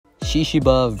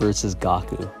Shishiba versus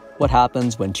Gaku. What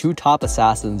happens when two top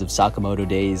assassins of Sakamoto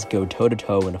Days go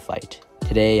toe-to-toe in a fight?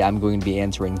 Today, I'm going to be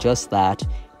answering just that,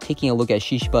 taking a look at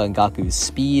Shishiba and Gaku's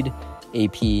speed,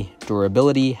 AP,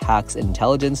 durability, hacks, and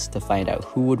intelligence to find out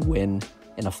who would win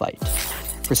in a fight.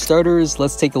 For starters,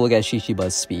 let's take a look at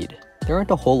Shishiba's speed. There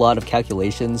aren't a whole lot of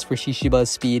calculations for Shishiba's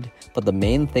speed, but the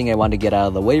main thing I want to get out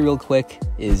of the way real quick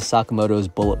is Sakamoto's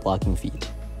bullet blocking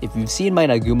feat. If you've seen my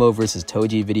Nagumo vs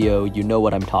Toji video, you know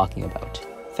what I'm talking about.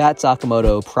 Fat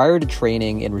Sakamoto, prior to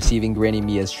training and receiving Granny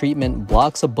Mia's treatment,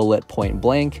 blocks a bullet point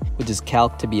blank, which is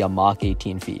calced to be a Mach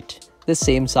 18 feat. This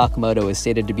same Sakamoto is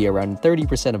stated to be around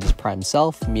 30% of his prime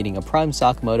self, meaning a prime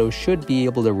Sakamoto should be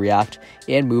able to react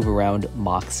and move around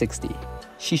Mach 60.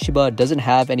 Shishiba doesn't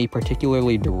have any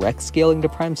particularly direct scaling to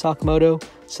prime Sakamoto,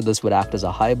 so this would act as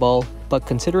a highball, but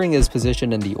considering his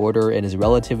position in the order and his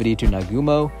relativity to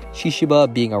Nagumo,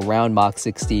 Shishiba being around Mach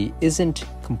 60 isn't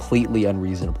completely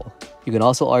unreasonable. You can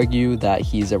also argue that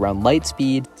he's around light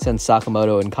speed, since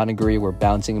Sakamoto and Kanaguri were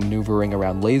bouncing and maneuvering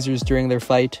around lasers during their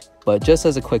fight. But just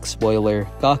as a quick spoiler,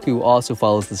 Gaku also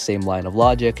follows the same line of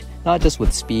logic, not just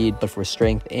with speed, but for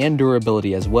strength and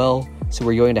durability as well, so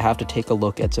we're going to have to take a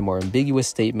look at some more ambiguous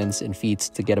statements and feats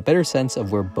to get a better sense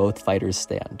of where both fighters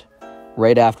stand.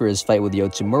 Right after his fight with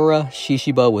Yotsumura,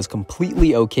 Shishiba was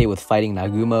completely okay with fighting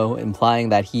Nagumo, implying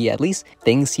that he at least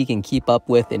thinks he can keep up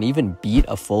with and even beat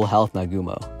a full health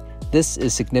Nagumo. This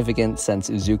is significant since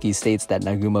Uzuki states that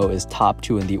Nagumo is top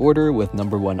 2 in the order, with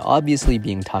number 1 obviously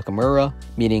being Takamura,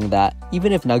 meaning that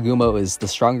even if Nagumo is the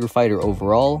stronger fighter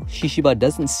overall, Shishiba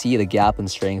doesn't see the gap in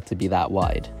strength to be that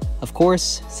wide. Of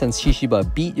course, since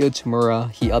Shishiba beat Yotsumura,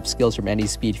 he upskills from any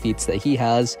speed feats that he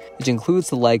has, which includes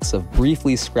the likes of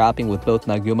briefly scrapping with both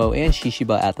Nagumo and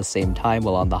Shishiba at the same time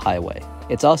while on the highway.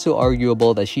 It's also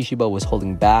arguable that Shishiba was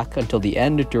holding back until the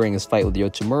end during his fight with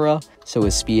Yotsumura, so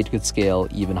his speed could scale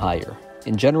even higher.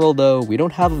 In general though, we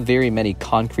don't have very many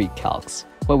concrete calcs.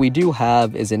 What we do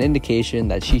have is an indication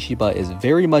that Shishiba is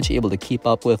very much able to keep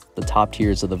up with the top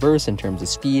tiers of the verse in terms of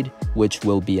speed, which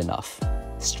will be enough.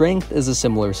 Strength is a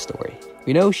similar story.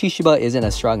 We know Shishiba isn't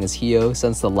as strong as Hyo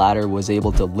since the latter was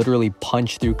able to literally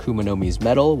punch through Kumanomi's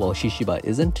metal while Shishiba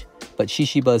isn't, but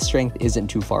Shishiba's strength isn't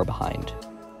too far behind.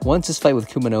 Once his fight with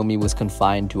Kumanomi was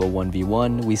confined to a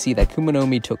 1v1, we see that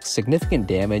Kumanomi took significant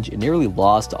damage and nearly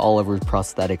lost all of her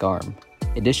prosthetic arm.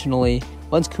 Additionally,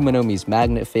 once Kumanomi's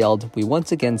magnet failed, we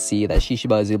once again see that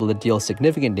Shishiba is able to deal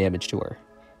significant damage to her.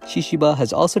 Shishiba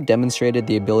has also demonstrated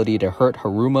the ability to hurt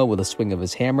Haruma with a swing of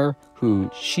his hammer, who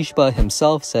Shishiba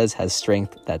himself says has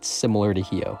strength that's similar to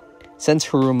Hyo. Since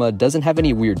Haruma doesn't have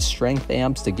any weird strength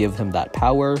amps to give him that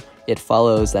power, it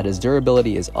follows that his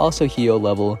durability is also Hyo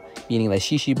level, meaning that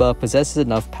Shishiba possesses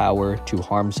enough power to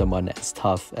harm someone as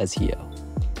tough as Hyo.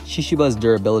 Shishiba's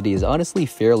durability is honestly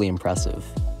fairly impressive.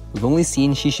 We've only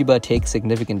seen Shishiba take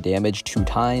significant damage 2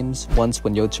 times, once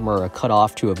when Yotsumura cut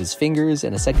off 2 of his fingers,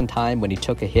 and a second time when he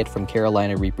took a hit from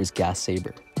Carolina Reaper's gas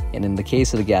saber. And in the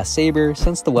case of the gas saber,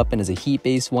 since the weapon is a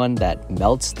heat-based one that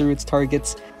melts through its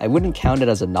targets, I wouldn't count it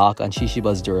as a knock on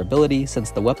Shishiba's durability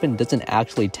since the weapon doesn't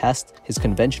actually test his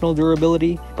conventional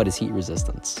durability, but his heat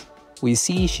resistance. We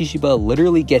see Shishiba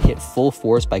literally get hit full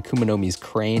force by Kumanomi's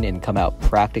crane and come out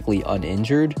practically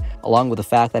uninjured, along with the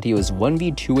fact that he was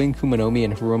 1v2ing Kumanomi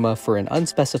and Haruma for an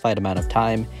unspecified amount of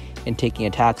time and taking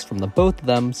attacks from the both of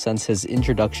them since his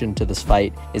introduction to this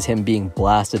fight is him being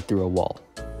blasted through a wall.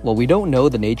 While we don't know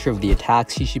the nature of the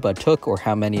attacks Shishiba took or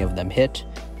how many of them hit,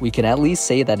 we can at least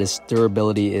say that his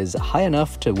durability is high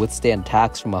enough to withstand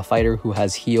attacks from a fighter who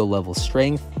has Hyo level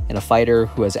strength and a fighter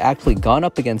who has actually gone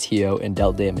up against Hyo and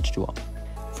dealt damage to him.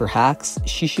 For hacks,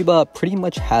 Shishiba pretty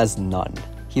much has none.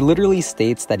 He literally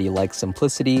states that he likes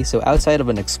simplicity, so outside of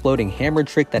an exploding hammer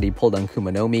trick that he pulled on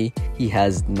Kumanomi, he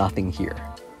has nothing here.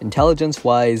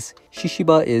 Intelligence-wise,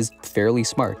 Shishiba is fairly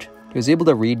smart. He was able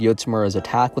to read Yotsumura's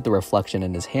attack with the reflection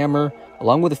in his hammer,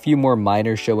 along with a few more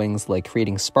minor showings like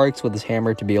creating sparks with his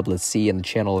hammer to be able to see in the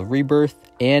channel of rebirth,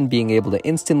 and being able to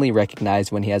instantly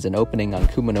recognize when he has an opening on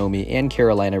Kumanomi and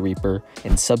Carolina Reaper,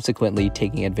 and subsequently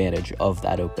taking advantage of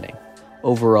that opening.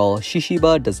 Overall,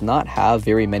 Shishiba does not have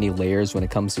very many layers when it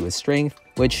comes to his strength,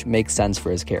 which makes sense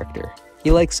for his character.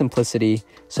 He likes simplicity,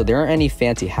 so there aren't any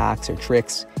fancy hacks or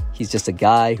tricks. He's just a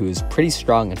guy who is pretty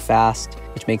strong and fast,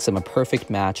 which makes him a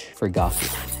perfect match for Gaku.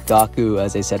 Gaku,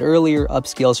 as I said earlier,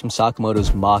 upscales from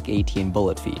Sakamoto's Mach 18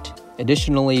 bullet feat.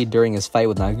 Additionally, during his fight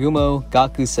with Nagumo,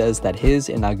 Gaku says that his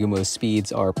and Nagumo's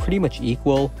speeds are pretty much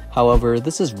equal, however,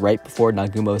 this is right before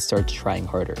Nagumo starts trying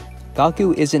harder.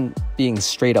 Gaku isn't being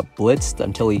straight up blitzed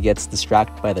until he gets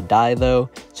distracted by the die though,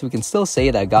 so we can still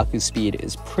say that Gaku's speed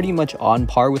is pretty much on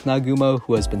par with Nagumo,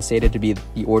 who has been stated to be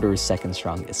the Order's second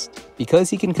strongest. Because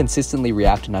he can consistently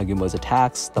react to Nagumo's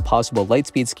attacks, the possible light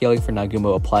speed scaling for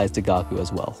Nagumo applies to Gaku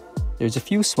as well. There's a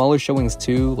few smaller showings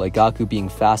too, like Gaku being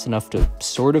fast enough to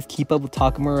sort of keep up with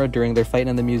Takamura during their fight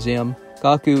in the museum.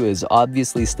 Gaku is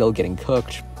obviously still getting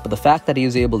cooked, but the fact that he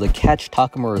was able to catch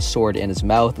Takamura's sword in his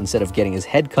mouth instead of getting his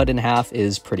head cut in half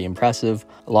is pretty impressive,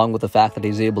 along with the fact that he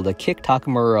was able to kick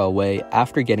Takamura away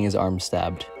after getting his arm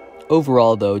stabbed.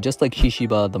 Overall though, just like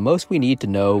Shishiba, the most we need to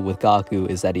know with Gaku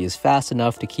is that he is fast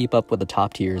enough to keep up with the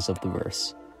top tiers of the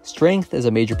verse. Strength is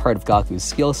a major part of Gaku's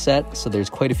skill set, so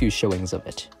there's quite a few showings of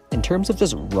it. In terms of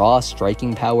just raw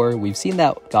striking power, we've seen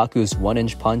that Gaku's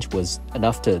 1-inch punch was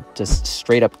enough to just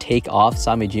straight up take off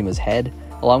Samejima's head,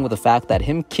 along with the fact that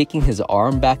him kicking his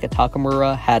arm back at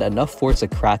Takamura had enough force to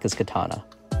crack his katana.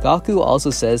 Gaku also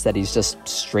says that he's just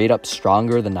straight up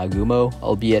stronger than Nagumo,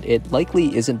 albeit it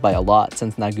likely isn't by a lot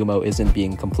since Nagumo isn't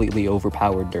being completely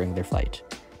overpowered during their fight.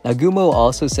 Nagumo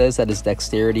also says that his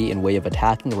dexterity and way of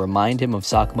attacking remind him of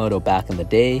Sakamoto back in the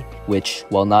day, which,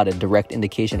 while not a direct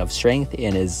indication of strength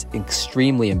and is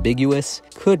extremely ambiguous,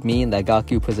 could mean that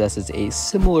Gaku possesses a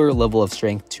similar level of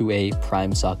strength to a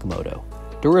prime Sakamoto.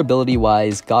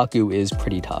 Durability-wise, Gaku is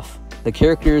pretty tough. The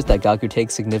characters that Gaku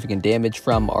takes significant damage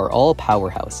from are all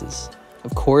powerhouses.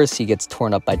 Of course, he gets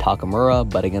torn up by Takamura,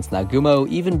 but against Nagumo,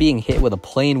 even being hit with a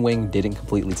plain wing didn't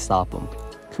completely stop him.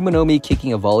 Kumanomi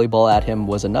kicking a volleyball at him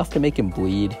was enough to make him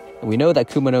bleed, and we know that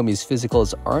Kumanomi's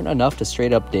physicals aren't enough to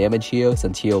straight up damage Hyo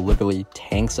since Hyo literally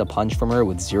tanks a punch from her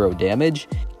with 0 damage,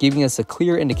 giving us a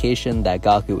clear indication that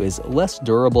Gaku is less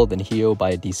durable than Hyo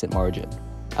by a decent margin.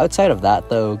 Outside of that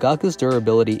though, Gaku's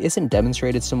durability isn't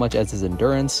demonstrated so much as his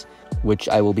endurance, which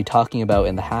I will be talking about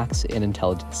in the hacks and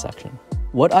intelligence section.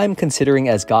 What I'm considering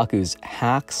as Gaku's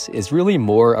hacks is really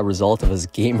more a result of his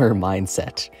gamer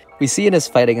mindset. We see in his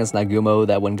fight against Nagumo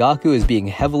that when Gaku is being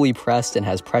heavily pressed and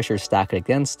has pressure stacked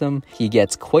against him, he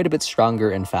gets quite a bit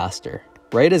stronger and faster.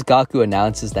 Right as Gaku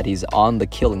announces that he's on the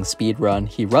killing speed run,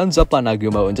 he runs up on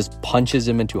Nagumo and just punches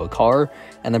him into a car,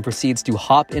 and then proceeds to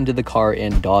hop into the car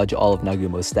and dodge all of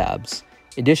Nagumo's stabs.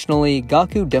 Additionally,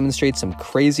 Gaku demonstrates some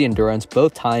crazy endurance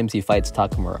both times he fights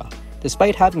Takamura.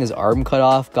 Despite having his arm cut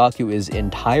off, Gaku is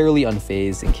entirely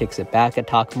unfazed and kicks it back at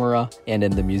Takamura, and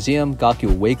in the museum,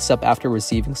 Gaku wakes up after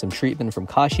receiving some treatment from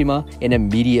Kashima and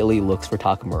immediately looks for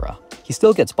Takamura. He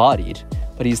still gets bodied,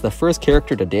 but he's the first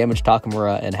character to damage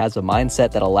Takamura and has a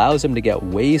mindset that allows him to get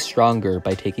way stronger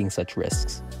by taking such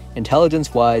risks.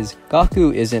 Intelligence-wise,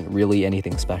 Gaku isn't really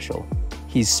anything special.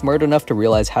 He's smart enough to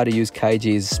realize how to use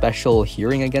Kaiji's special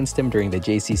hearing against him during the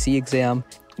JCC exam,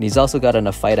 and he's also got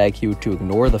enough fight IQ to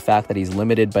ignore the fact that he's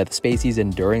limited by the space he's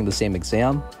in during the same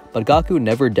exam, but Gaku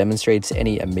never demonstrates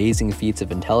any amazing feats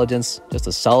of intelligence, just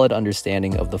a solid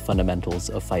understanding of the fundamentals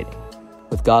of fighting.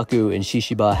 With Gaku and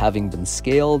Shishiba having been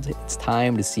scaled, it's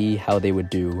time to see how they would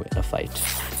do in a fight.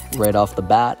 Right off the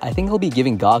bat, I think I'll be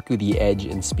giving Gaku the edge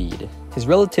in speed. His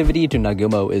relativity to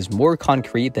Nagumo is more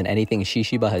concrete than anything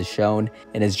Shishiba has shown,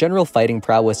 and his general fighting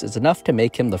prowess is enough to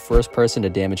make him the first person to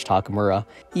damage Takamura,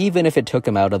 even if it took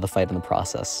him out of the fight in the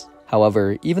process.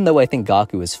 However, even though I think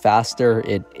Gaku is faster,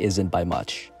 it isn't by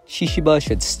much. Shishiba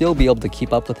should still be able to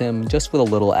keep up with him, just with a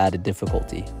little added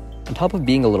difficulty. On top of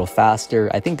being a little faster,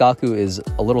 I think Gaku is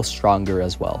a little stronger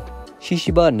as well.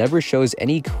 Shishiba never shows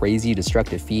any crazy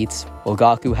destructive feats, while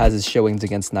Gaku has his showings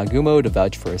against Nagumo to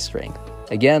vouch for his strength.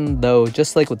 Again, though,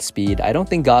 just like with speed, I don't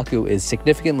think Gaku is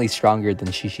significantly stronger than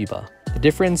Shishiba. The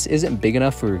difference isn't big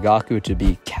enough for Gaku to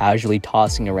be casually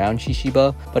tossing around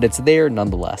Shishiba, but it's there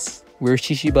nonetheless. Where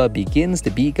Shishiba begins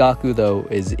to beat Gaku though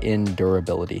is in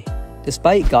durability.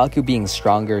 Despite Gaku being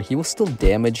stronger, he was still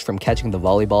damaged from catching the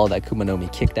volleyball that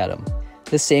Kumanomi kicked at him.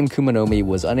 This same Kumanomi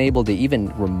was unable to even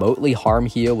remotely harm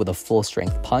Hyo with a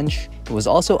full-strength punch, and was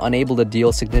also unable to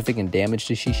deal significant damage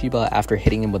to Shishiba after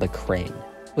hitting him with a crane.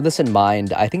 With this in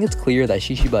mind, I think it's clear that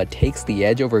Shishiba takes the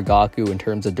edge over Gaku in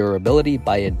terms of durability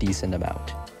by a decent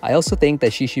amount. I also think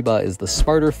that Shishiba is the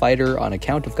smarter fighter on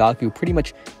account of Gaku pretty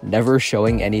much never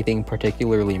showing anything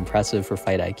particularly impressive for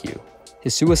fight IQ.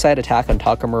 His suicide attack on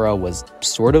Takamura was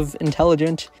sort of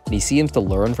intelligent, and he seems to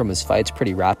learn from his fights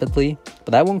pretty rapidly,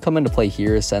 but that won't come into play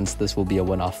here since this will be a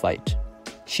one-off fight.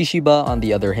 Shishiba, on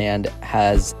the other hand,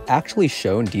 has actually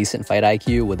shown decent fight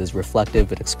IQ with his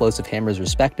reflective and explosive hammers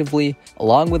respectively,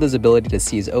 along with his ability to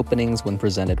seize openings when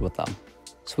presented with them.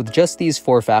 So with just these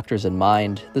 4 factors in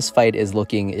mind, this fight is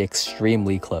looking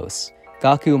extremely close.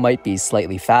 Gaku might be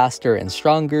slightly faster and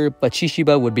stronger, but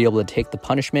Shishiba would be able to take the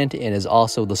punishment and is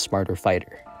also the smarter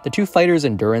fighter. The two fighters'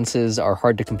 endurances are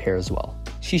hard to compare as well.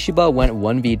 Shishiba went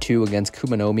 1v2 against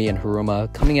Kumanomi and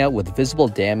Haruma, coming out with visible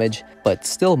damage, but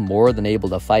still more than able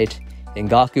to fight, and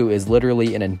Gaku is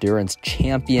literally an endurance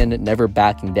champion, never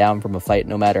backing down from a fight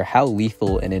no matter how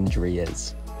lethal an injury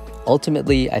is.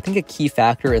 Ultimately, I think a key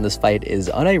factor in this fight is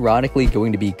unironically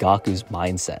going to be Gaku's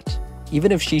mindset.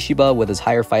 Even if Shishiba with his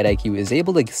higher fight IQ is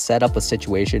able to set up a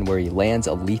situation where he lands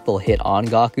a lethal hit on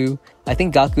Gaku, I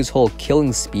think Gaku's whole killing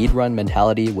speedrun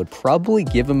mentality would probably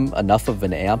give him enough of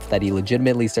an amp that he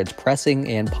legitimately starts pressing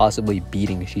and possibly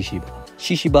beating Shishiba.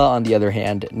 Shishiba, on the other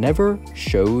hand, never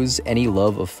shows any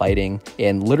love of fighting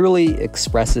and literally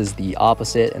expresses the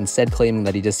opposite, instead claiming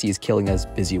that he just sees killing as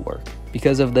busy work.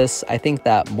 Because of this, I think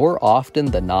that more often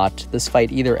than not, this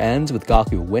fight either ends with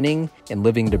Gaku winning and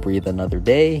living to breathe another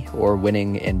day, or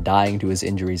winning and dying to his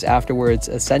injuries afterwards,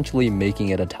 essentially making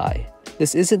it a tie.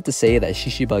 This isn't to say that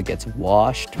Shishiba gets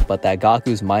washed, but that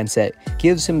Gaku's mindset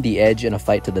gives him the edge in a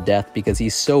fight to the death because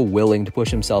he's so willing to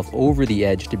push himself over the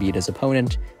edge to beat his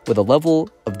opponent with a level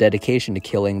of dedication to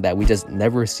killing that we just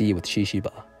never see with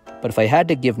Shishiba. But if I had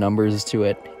to give numbers to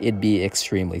it, it'd be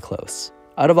extremely close.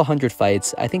 Out of 100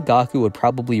 fights, I think Gaku would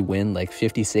probably win like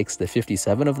 56 to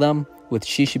 57 of them, with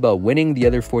Shishiba winning the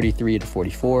other 43 to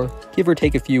 44, give or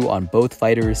take a few on both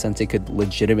fighters since it could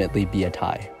legitimately be a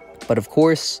tie. But of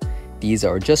course, these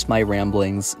are just my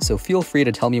ramblings, so feel free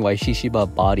to tell me why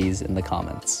Shishiba bodies in the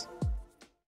comments.